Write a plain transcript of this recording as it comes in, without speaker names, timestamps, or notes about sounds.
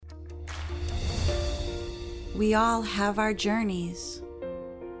We all have our journeys,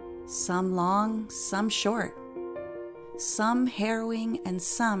 some long, some short, some harrowing and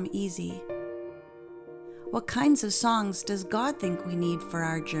some easy. What kinds of songs does God think we need for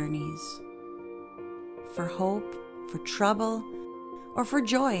our journeys? For hope, for trouble, or for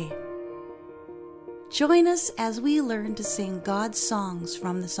joy? Join us as we learn to sing God's songs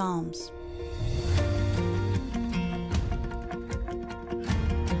from the Psalms.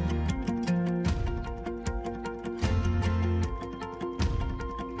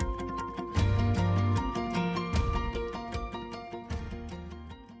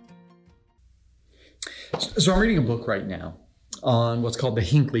 So I'm reading a book right now on what's called the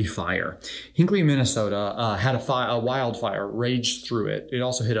Hinckley Fire. Hinckley, Minnesota had a wildfire raged through it. It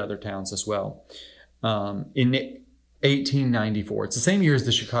also hit other towns as well in 1894. It's the same year as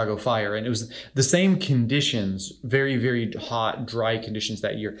the Chicago fire, and it was the same conditions, very, very hot, dry conditions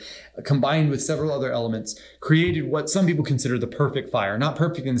that year, combined with several other elements, created what some people consider the perfect fire. Not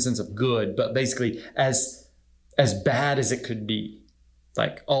perfect in the sense of good, but basically as bad as it could be.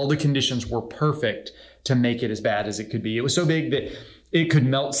 Like all the conditions were perfect to make it as bad as it could be. It was so big that it could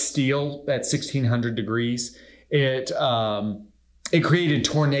melt steel at 1600 degrees. It created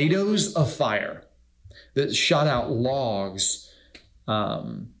tornadoes of fire that shot out logs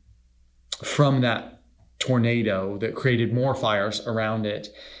from that tornado that created more fires around it.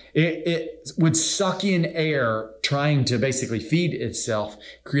 It would suck in air trying to basically feed itself,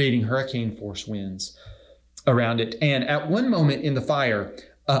 creating hurricane force winds around it. And at one moment in the fire,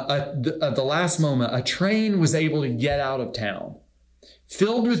 at the last moment, a train was able to get out of town,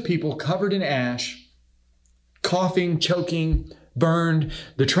 filled with people covered in ash, coughing, choking, burned.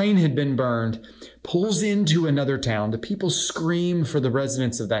 The train had been burned, pulls into another town. The people scream for the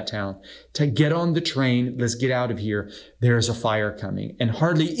residents of that town to get on the train. Let's get out of here. There's a fire coming. And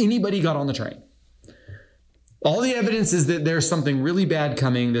hardly anybody got on the train. All the evidence is that there's something really bad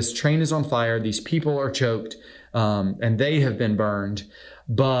coming. This train is on fire. These people are choked, and they have been burned.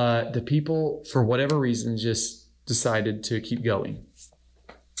 But the people, for whatever reason, just decided to keep going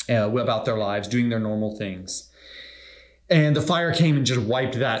about their lives, doing their normal things. And the fire came and just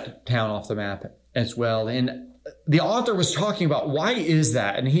wiped that town off the map as well. And the author was talking about why is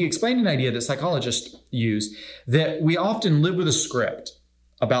that? And he explained an idea that psychologists use, that we often live with a script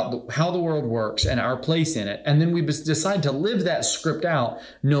about how the world works and our place in it. And then we decide to live that script out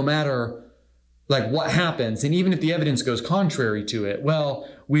no matter like what happens. And even if the evidence goes contrary to it, well,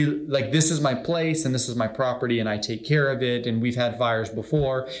 this is my place and this is my property and I take care of it. And we've had fires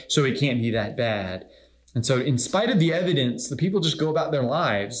before, so it can't be that bad. And so in spite of the evidence, the people just go about their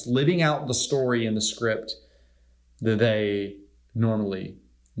lives living out the story and the script that they normally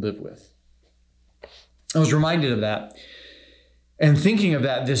live with. I was reminded of that and thinking of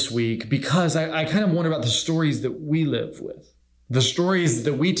that this week because I kind of wonder about the stories that we live with. The stories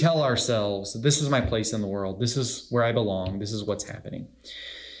that we tell ourselves, this is my place in the world. This is where I belong. This is what's happening.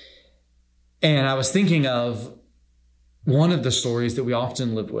 And I was thinking of one of the stories that we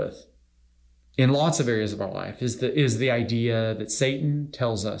often live with in lots of areas of our life is the idea that Satan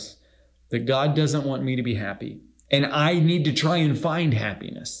tells us that God doesn't want me to be happy and I need to try and find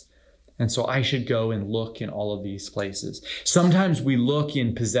happiness. And so I should go and look in all of these places. Sometimes we look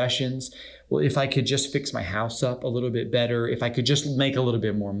in possessions. Well, if I could just fix my house up a little bit better, if I could just make a little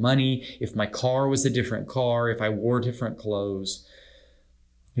bit more money, if my car was a different car, if I wore different clothes,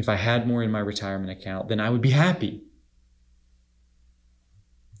 if I had more in my retirement account, then I would be happy.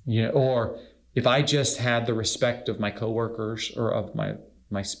 Or if I just had the respect of my coworkers or of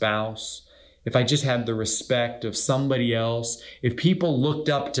my spouse, if I just had the respect of somebody else, if people looked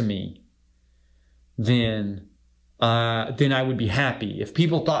up to me, then I would be happy. If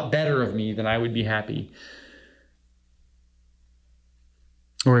people thought better of me, then I would be happy.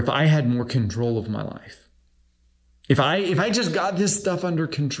 Or if I had more control of my life. If I just got this stuff under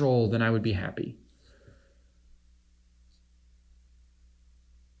control, then I would be happy.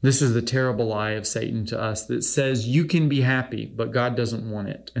 This is the terrible lie of Satan to us that says you can be happy, but God doesn't want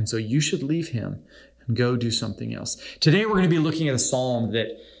it. And so you should leave him and go do something else. Today we're going to be looking at a psalm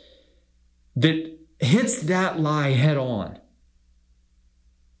that hits that lie head on.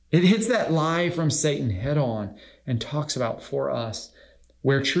 It hits that lie from Satan head on and talks about for us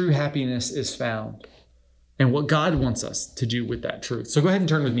where true happiness is found and what God wants us to do with that truth. So go ahead and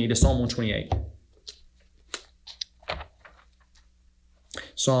turn with me to Psalm 128.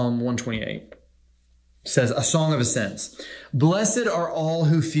 Psalm 128 says, a song of ascents. Blessed are all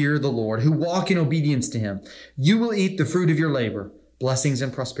who fear the Lord, who walk in obedience to him. You will eat the fruit of your labor. Blessings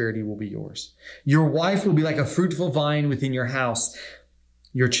and prosperity will be yours. Your wife will be like a fruitful vine within your house.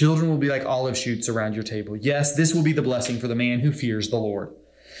 Your children will be like olive shoots around your table. Yes, this will be the blessing for the man who fears the Lord.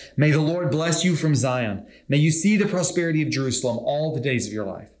 May the Lord bless you from Zion. May you see the prosperity of Jerusalem all the days of your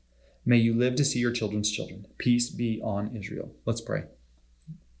life. May you live to see your children's children. Peace be on Israel. Let's pray.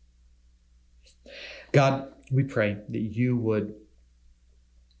 God, we pray that you would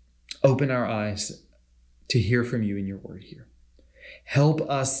open our eyes to hear from you in your word here. Help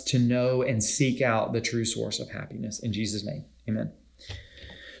us to know and seek out the true source of happiness. In Jesus' name, amen.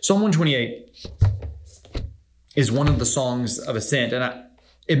 Psalm 128 is one of the songs of ascent. And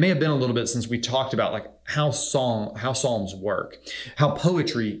it may have been a little bit since we talked about like how psalms work, how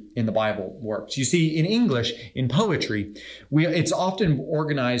poetry in the Bible works. You see, in English, in poetry, it's often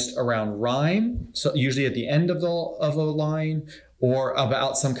organized around rhyme, so usually at the end of a line, or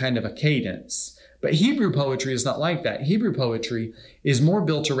about some kind of a cadence. But Hebrew poetry is not like that. Hebrew poetry is more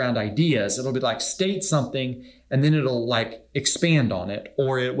built around ideas. It'll be like state something and then it'll like expand on it,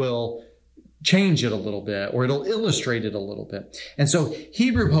 or it will change it a little bit, or it'll illustrate it a little bit. And so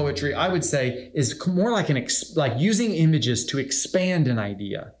Hebrew poetry, I would say, is more like like using images to expand an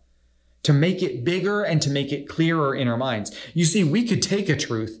idea, to make it bigger and to make it clearer in our minds. You see, we could take a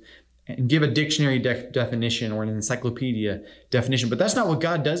truth and give a dictionary definition or an encyclopedia definition, but that's not what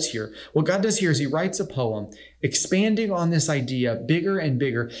God does here. What God does here is he writes a poem expanding on this idea bigger and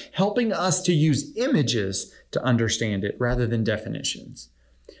bigger, helping us to use images to understand it rather than definitions,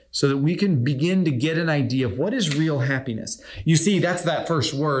 so that we can begin to get an idea of what is real happiness. You see, that's that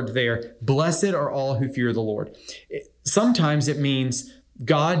first word there. Blessed are all who fear the Lord. Sometimes it means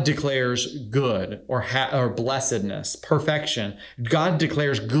God declares good or blessedness, perfection. God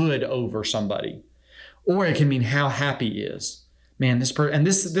declares good over somebody. Or it can mean how happy he is. Man,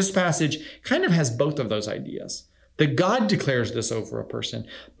 this passage kind of has both of those ideas. That God declares this over a person,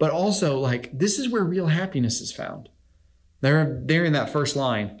 but also like this is where real happiness is found. There in that first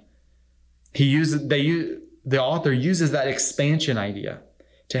line, the author uses that expansion idea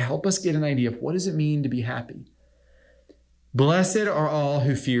to help us get an idea of what does it mean to be happy. Blessed are all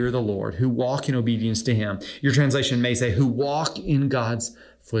who fear the Lord, who walk in obedience to him. Your translation may say, who walk in God's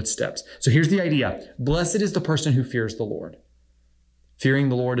footsteps. So here's the idea. Blessed is the person who fears the Lord. Fearing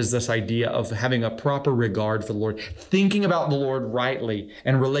the Lord is this idea of having a proper regard for the Lord, thinking about the Lord rightly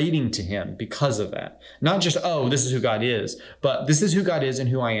and relating to him because of that. Not just, oh, this is who God is, but this is who God is and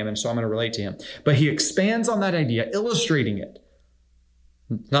who I am, and so I'm going to relate to him. But he expands on that idea, illustrating it.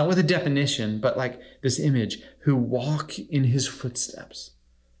 Not with a definition, but like this image, who walk in his footsteps,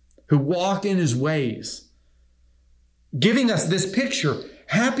 who walk in his ways, giving us this picture,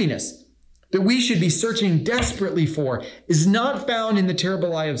 happiness, that we should be searching desperately for is not found in the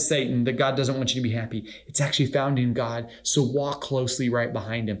terrible lie of Satan that God doesn't want you to be happy. It's actually found in God. So walk closely right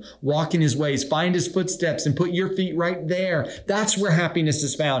behind him. Walk in his ways. Find his footsteps and put your feet right there. That's where happiness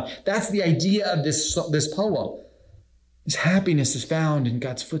is found. That's the idea of this poem. This happiness is found in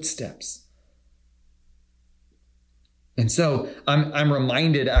God's footsteps. And so I'm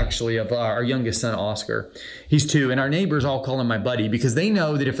reminded actually of our youngest son, Oscar. He's 2, and our neighbors all call him my buddy because they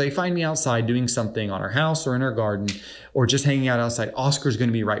know that if they find me outside doing something on our house or in our garden or just hanging out outside, Oscar's going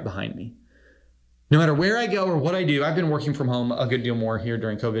to be right behind me. No matter where I go or what I do, I've been working from home a good deal more here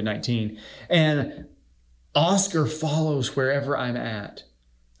during COVID-19, and Oscar follows wherever I'm at.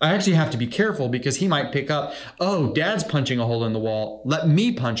 I actually have to be careful because he might pick up, oh, Dad's punching a hole in the wall. Let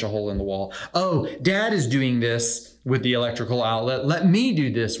me punch a hole in the wall. Oh, Dad is doing this with the electrical outlet. Let me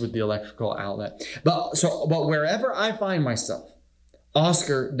do this with the electrical outlet. But wherever I find myself,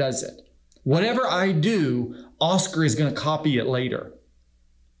 Oscar does it. Whatever I do, Oscar is going to copy it later.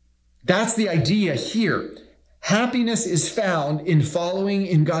 That's the idea here. Happiness is found in following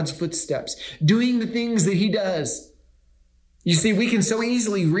in God's footsteps, doing the things that he does. You see, we can so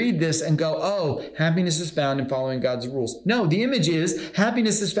easily read this and go, oh, happiness is found in following God's rules. No, the image is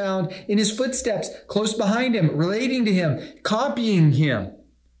happiness is found in his footsteps, close behind him, relating to him, copying him.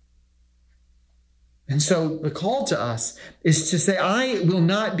 And so the call to us is to say, I will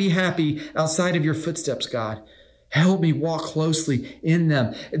not be happy outside of your footsteps, God. Help me walk closely in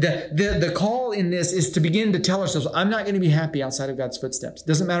them. The call in this is to begin to tell ourselves, I'm not going to be happy outside of God's footsteps.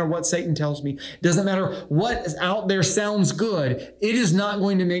 Doesn't matter what Satan tells me. Doesn't matter what is out there sounds good. It is not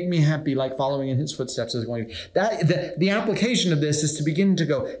going to make me happy like following in his footsteps is going to. The application of this is to begin to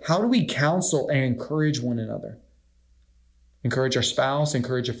go, how do we counsel and encourage one another? Encourage our spouse,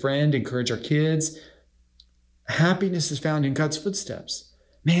 encourage a friend, encourage our kids. Happiness is found in God's footsteps.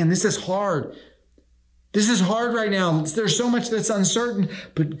 Man, this is hard. This is hard right now. There's so much that's uncertain,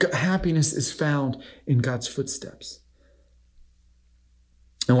 but happiness is found in God's footsteps.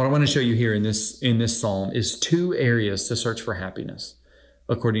 And what I want to show you here in this psalm is 2 areas to search for happiness.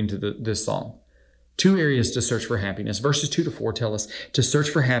 according to this song. 2 areas to search for happiness. Verses 2-4 tell us to search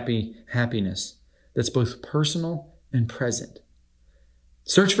for happiness that's both personal and present.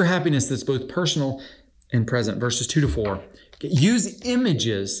 Search for happiness that's both personal and present. Verses 2-4. Use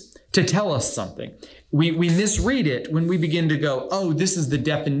images to tell us something. We misread it when we begin to go, oh, this is the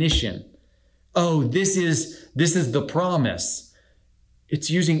definition. Oh, this is the promise. It's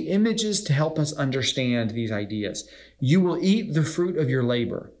using images to help us understand these ideas. You will eat the fruit of your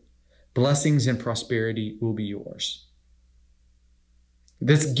labor. Blessings and prosperity will be yours.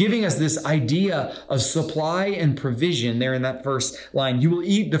 That's giving us this idea of supply and provision there in that first line. You will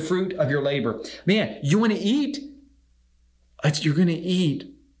eat the fruit of your labor. Man, you want to eat? You're going to eat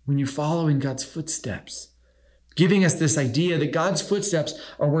when you follow in God's footsteps. Giving us this idea that God's footsteps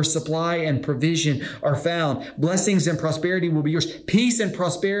are where supply and provision are found. Blessings and prosperity will be yours. Peace and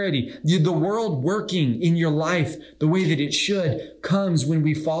prosperity, the world working in your life the way that it should, comes when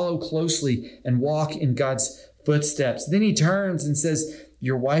we follow closely and walk in God's footsteps. Then he turns and says,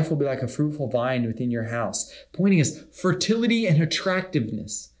 your wife will be like a fruitful vine within your house. Pointing us, fertility and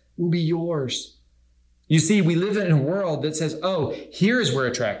attractiveness will be yours. You see, we live in a world that says, oh, here is where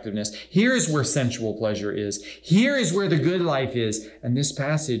attractiveness, here is where sensual pleasure is, here is where the good life is. And this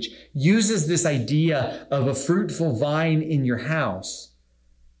passage uses this idea of a fruitful vine in your house,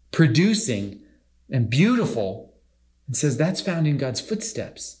 producing and beautiful, and says that's found in God's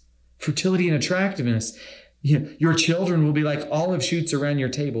footsteps. Fertility and attractiveness. Your children will be like olive shoots around your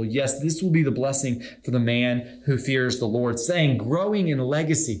table. Yes, this will be the blessing for the man who fears the Lord. Saying, growing in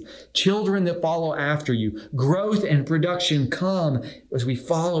legacy, children that follow after you, growth and production come as we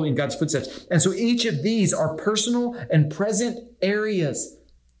follow in God's footsteps. And so each of these are personal and present areas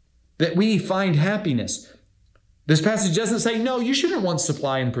that we find happiness. This passage doesn't say, no, you shouldn't want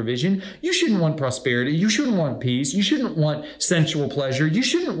supply and provision. You shouldn't want prosperity. You shouldn't want peace. You shouldn't want sensual pleasure. You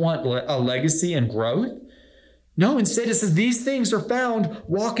shouldn't want a legacy and growth. No, instead it says these things are found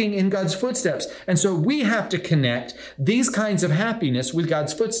walking in God's footsteps. And so we have to connect these kinds of happiness with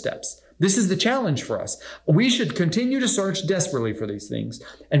God's footsteps. This is the challenge for us. We should continue to search desperately for these things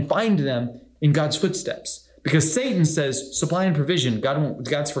and find them in God's footsteps. Because Satan says supply and provision,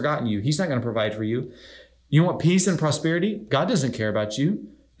 God's forgotten you. He's not going to provide for you. You want peace and prosperity? God doesn't care about you.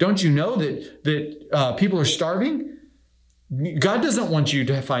 Don't you know that people are starving? God doesn't want you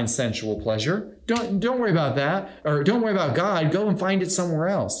to find sensual pleasure. Don't worry about that, or don't worry about God. Go and find it somewhere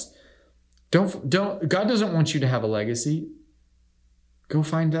else. God doesn't want you to have a legacy. Go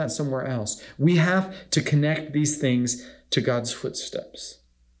find that somewhere else. We have to connect these things to God's footsteps.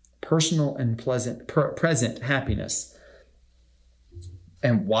 Personal and present happiness.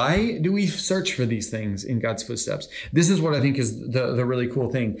 And why do we search for these things in God's footsteps? This is what I think is the really cool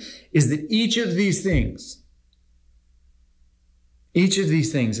thing, is that each of these things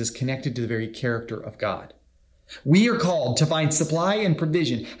is connected to the very character of God. We are called to find supply and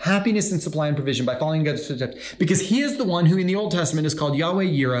provision, happiness and supply and provision by following God's footsteps, because he is the one who in the Old Testament is called Yahweh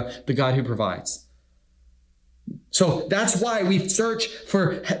Yireh, the God who provides. So that's why we search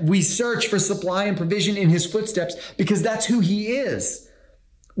for supply and provision in his footsteps, because that's who he is.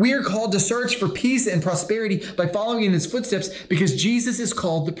 We are called to search for peace and prosperity by following in his footsteps, because Jesus is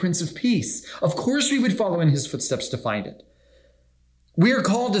called the Prince of Peace. Of course we would follow in his footsteps to find it. We are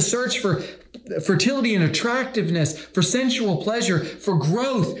called to search for fertility and attractiveness, for sensual pleasure, for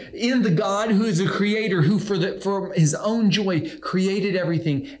growth in the God who is a creator, who for his own joy created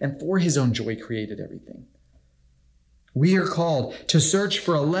everything, and for his own joy created everything. We are called to search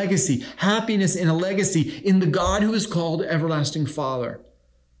for a legacy, happiness in a legacy in the God who is called Everlasting Father.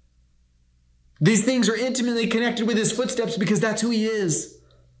 These things are intimately connected with his footsteps because that's who he is.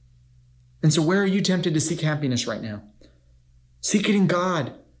 And so where are you tempted to seek happiness right now? Seek it in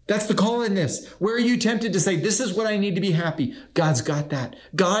God. That's the call in this. Where are you tempted to say, this is what I need to be happy? God's got that.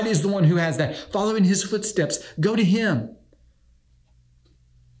 God is the one who has that. Follow in his footsteps. Go to him.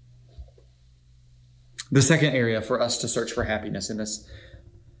 The second area for us to search for happiness in this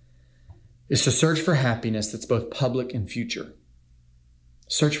is to search for happiness that's both public and future.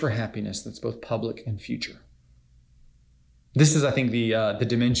 Search for happiness that's both public and future. This is, I think, the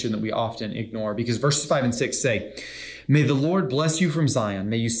dimension that we often ignore, because verses 5 and 6 say, may the Lord bless you from Zion.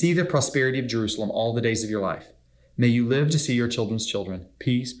 May you see the prosperity of Jerusalem all the days of your life. May you live to see your children's children.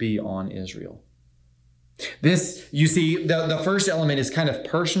 Peace be on Israel. This, you see, the first element is kind of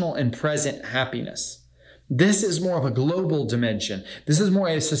personal and present happiness. This is more of a global dimension. This is more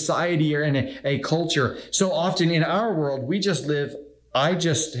a society or a culture. So often in our world, we just live, I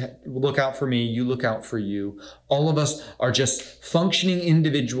just look out for me, you look out for you. All of us are just functioning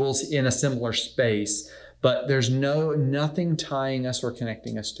individuals in a similar space. but there's nothing tying us or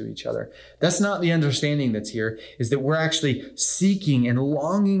connecting us to each other. That's not the understanding that's here, is that we're actually seeking and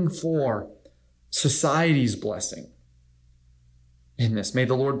longing for society's blessing in this. May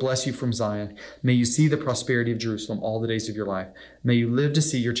the Lord bless you from Zion. May you see the prosperity of Jerusalem all the days of your life. May you live to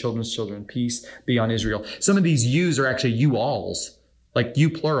see your children's children. Peace be on Israel. Some of these yous are actually you-alls, like you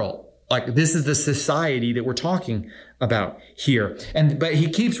plural. Like this is the society that we're talking about here. But he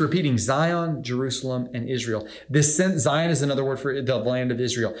keeps repeating Zion, Jerusalem, and Israel. Zion is another word for the land of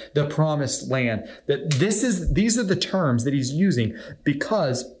Israel, the promised land. These are the terms that he's using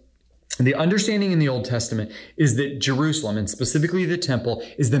because the understanding in the Old Testament is that Jerusalem, and specifically the temple,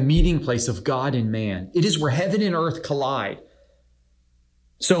 is the meeting place of God and man. It is where heaven and earth collide.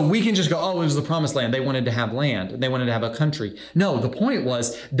 So we can just go, oh, it was the promised land. They wanted to have land and they wanted to have a country. No, the point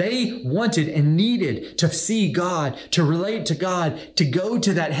was they wanted and needed to see God, to relate to God, to go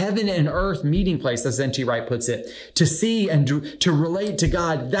to that heaven and earth meeting place, as N.T. Wright puts it, to see and to relate to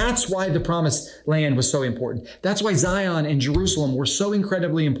God. That's why the promised land was so important. That's why Zion and Jerusalem were so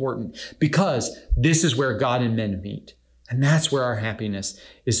incredibly important, because this is where God and men meet. And that's where our happiness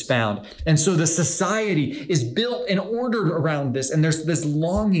is found. And so the society is built and ordered around this. And there's this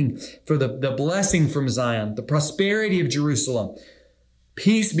longing for the blessing from Zion, the prosperity of Jerusalem,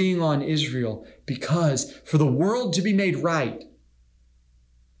 peace being on Israel, because for the world to be made right,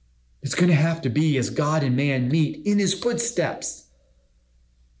 it's going to have to be as God and man meet in his footsteps.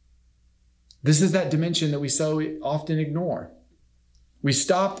 This is that dimension that we so often ignore. We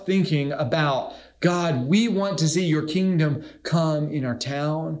stop thinking about, God, we want to see your kingdom come in our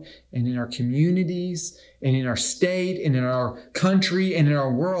town and in our communities and in our state and in our country and in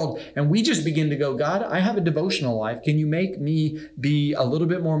our world. And we just begin to go, God, I have a devotional life. Can you make me be a little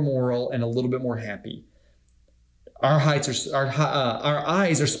bit more moral and a little bit more happy? Our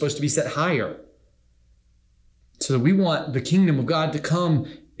eyes are supposed to be set higher. So we want the kingdom of God to come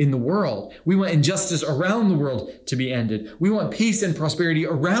in the world. We want injustice around the world to be ended. We want peace and prosperity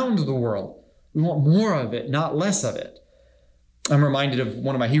around the world. We want more of it, not less of it. I'm reminded of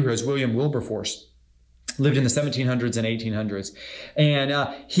one of my heroes, William Wilberforce, lived in the 1700s and 1800s.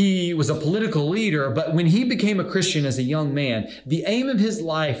 And he was a political leader, but when he became a Christian as a young man, the aim of his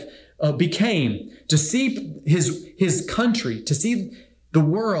life became to see his country, to see the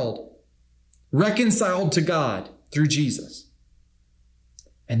world reconciled to God through Jesus.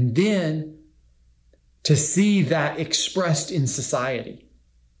 And then to see that expressed in society.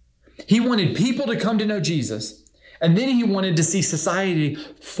 He wanted people to come to know Jesus, and then he wanted to see society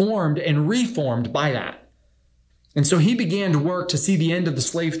formed and reformed by that. And so he began to work to see the end of the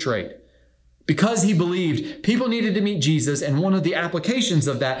slave trade, because he believed people needed to meet Jesus, and one of the applications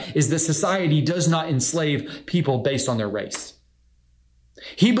of that is that society does not enslave people based on their race.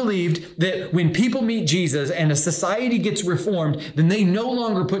 He believed that when people meet Jesus and a society gets reformed, then they no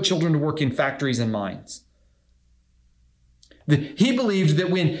longer put children to work in factories and mines. He believed that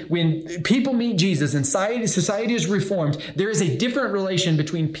when people meet Jesus and society is reformed, there is a different relation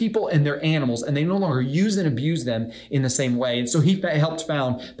between people and their animals, and they no longer use and abuse them in the same way. And so he helped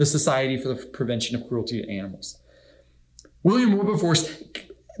found the Society for the Prevention of Cruelty to Animals. William Wilberforce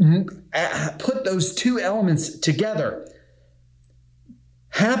put those two elements together.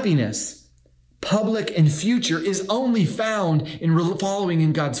 Happiness, public and future, is only found in following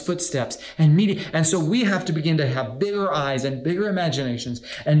in God's footsteps and meeting. And so we have to begin to have bigger eyes and bigger imaginations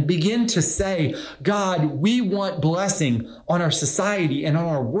and begin to say, God, we want blessing on our society and on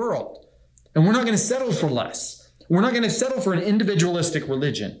our world. And we're not going to settle for less. We're not going to settle for an individualistic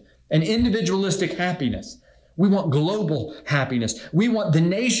religion, an individualistic happiness. We want global happiness. We want the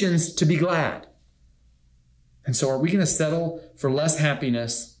nations to be glad. And so are we going to settle for less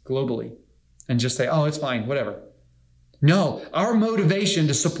happiness globally and just say, oh, it's fine, whatever? No, our motivation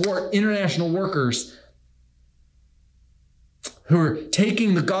to support international workers who are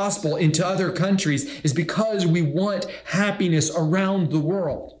taking the gospel into other countries is because we want happiness around the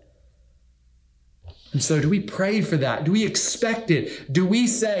world. And so do we pray for that? Do we expect it? Do we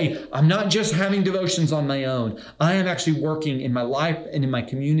say, I'm not just having devotions on my own. I am actually working in my life and in my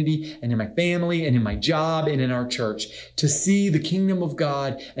community and in my family and in my job and in our church to see the kingdom of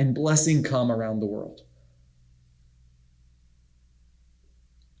God and blessing come around the world.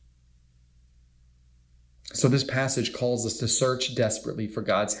 So this passage calls us to search desperately for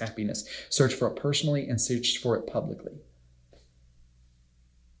God's happiness. Search for it personally and search for it publicly.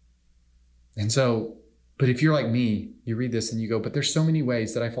 And so, but if you're like me, you read this and you go, but there's so many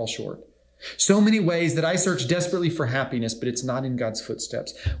ways that I fall short. So many ways that I search desperately for happiness, but it's not in God's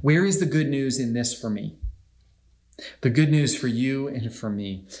footsteps. Where is the good news in this for me? The good news for you and for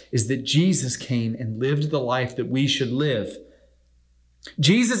me is that Jesus came and lived the life that we should live.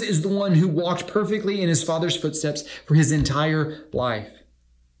 Jesus is the one who walked perfectly in his Father's footsteps for his entire life.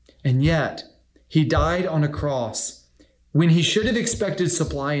 And yet, he died on a cross when he should have expected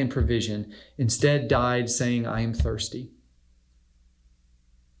supply and provision, instead died saying, I am thirsty.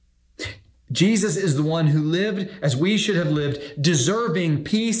 Jesus is the one who lived as we should have lived, deserving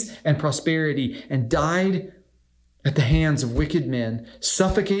peace and prosperity, and died at the hands of wicked men,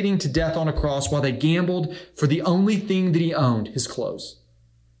 suffocating to death on a cross while they gambled for the only thing that he owned, his clothes.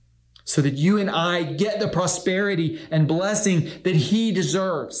 So that you and I get the prosperity and blessing that he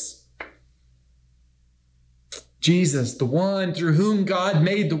deserves. Jesus, the one through whom God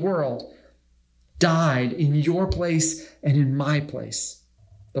made the world, died in your place and in my place.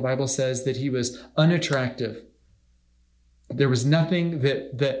 The Bible says that he was unattractive. There was nothing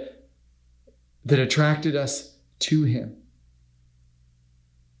that attracted us to him.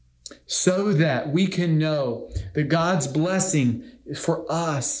 So that we can know that God's blessing for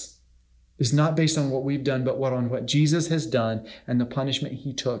us is not based on what we've done, but on what Jesus has done and the punishment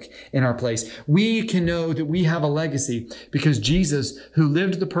he took in our place. We can know that we have a legacy because Jesus, who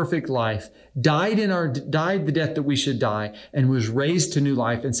lived the perfect life, died the death that we should die, and was raised to new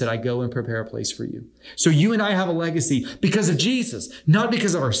life and said, I go and prepare a place for you. So you and I have a legacy because of Jesus, not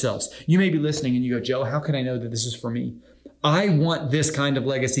because of ourselves. You may be listening and you go, Joe, how can I know that this is for me? I want this kind of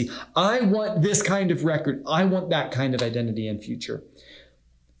legacy. I want this kind of record. I want that kind of identity and future.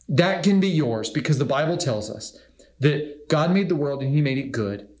 That can be yours because the Bible tells us that God made the world and he made it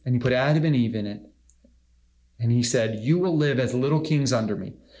good, and he put Adam and Eve in it. And he said, you will live as little kings under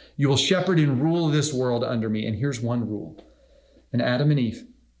me. You will shepherd and rule this world under me. And here's one rule. And Adam and Eve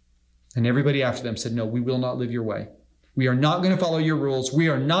and everybody after them said, no, we will not live your way. We are not going to follow your rules. We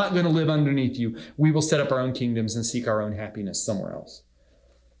are not going to live underneath you. We will set up our own kingdoms and seek our own happiness somewhere else.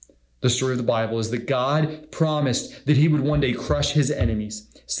 The story of the Bible is that God promised that he would one day crush his enemies,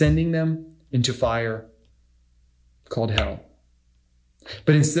 sending them into fire called hell.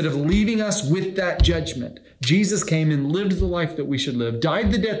 But instead of leaving us with that judgment, Jesus came and lived the life that we should live,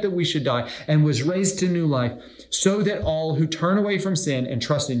 died the death that we should die, and was raised to new life so that all who turn away from sin and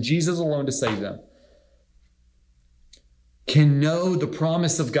trust in Jesus alone to save them can know the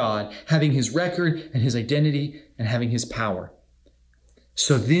promise of God, having his record and his identity and having his power.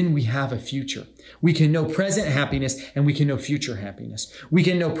 So then we have a future. We can know present happiness and we can know future happiness. We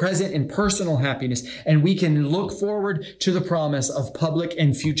can know present and personal happiness, and we can look forward to the promise of public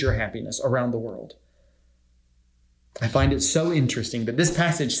and future happiness around the world. I find it so interesting that this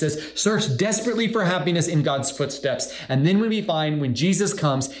passage says, search desperately for happiness in God's footsteps. And then when Jesus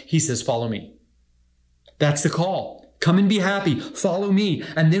comes, he says, follow me. That's the call. Come and be happy. Follow me.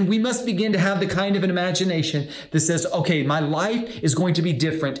 And then we must begin to have the kind of an imagination that says, okay, my life is going to be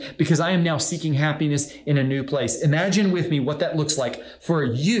different because I am now seeking happiness in a new place. Imagine with me what that looks like for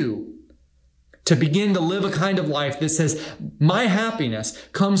you to begin to live a kind of life that says, my happiness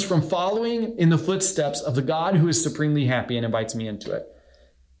comes from following in the footsteps of the God who is supremely happy and invites me into it.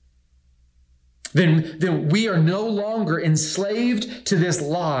 Then we are no longer enslaved to this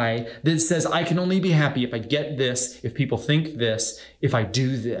lie that says, I can only be happy if I get this, if people think this, if I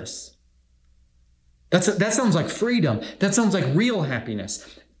do this. That sounds like freedom. That sounds like real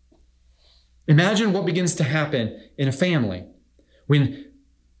happiness. Imagine what begins to happen in a family when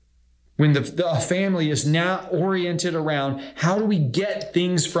the family is now oriented around how do we get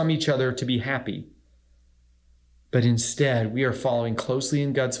things from each other to be happy. But instead, we are following closely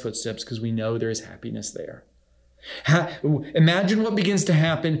in God's footsteps because we know there is happiness there. Imagine what begins to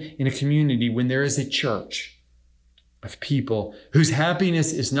happen in a community when there is a church of people whose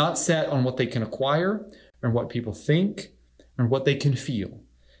happiness is not set on what they can acquire or what people think or what they can feel,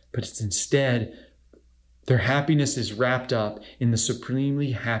 but it's instead their happiness is wrapped up in the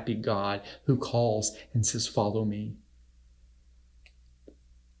supremely happy God who calls and says, follow me.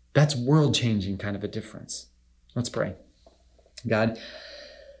 That's world-changing kind of a difference. Let's pray. God,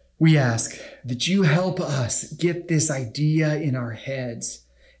 we ask that you help us get this idea in our heads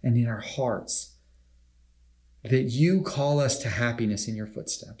and in our hearts, that you call us to happiness in your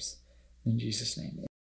footsteps. In Jesus' name.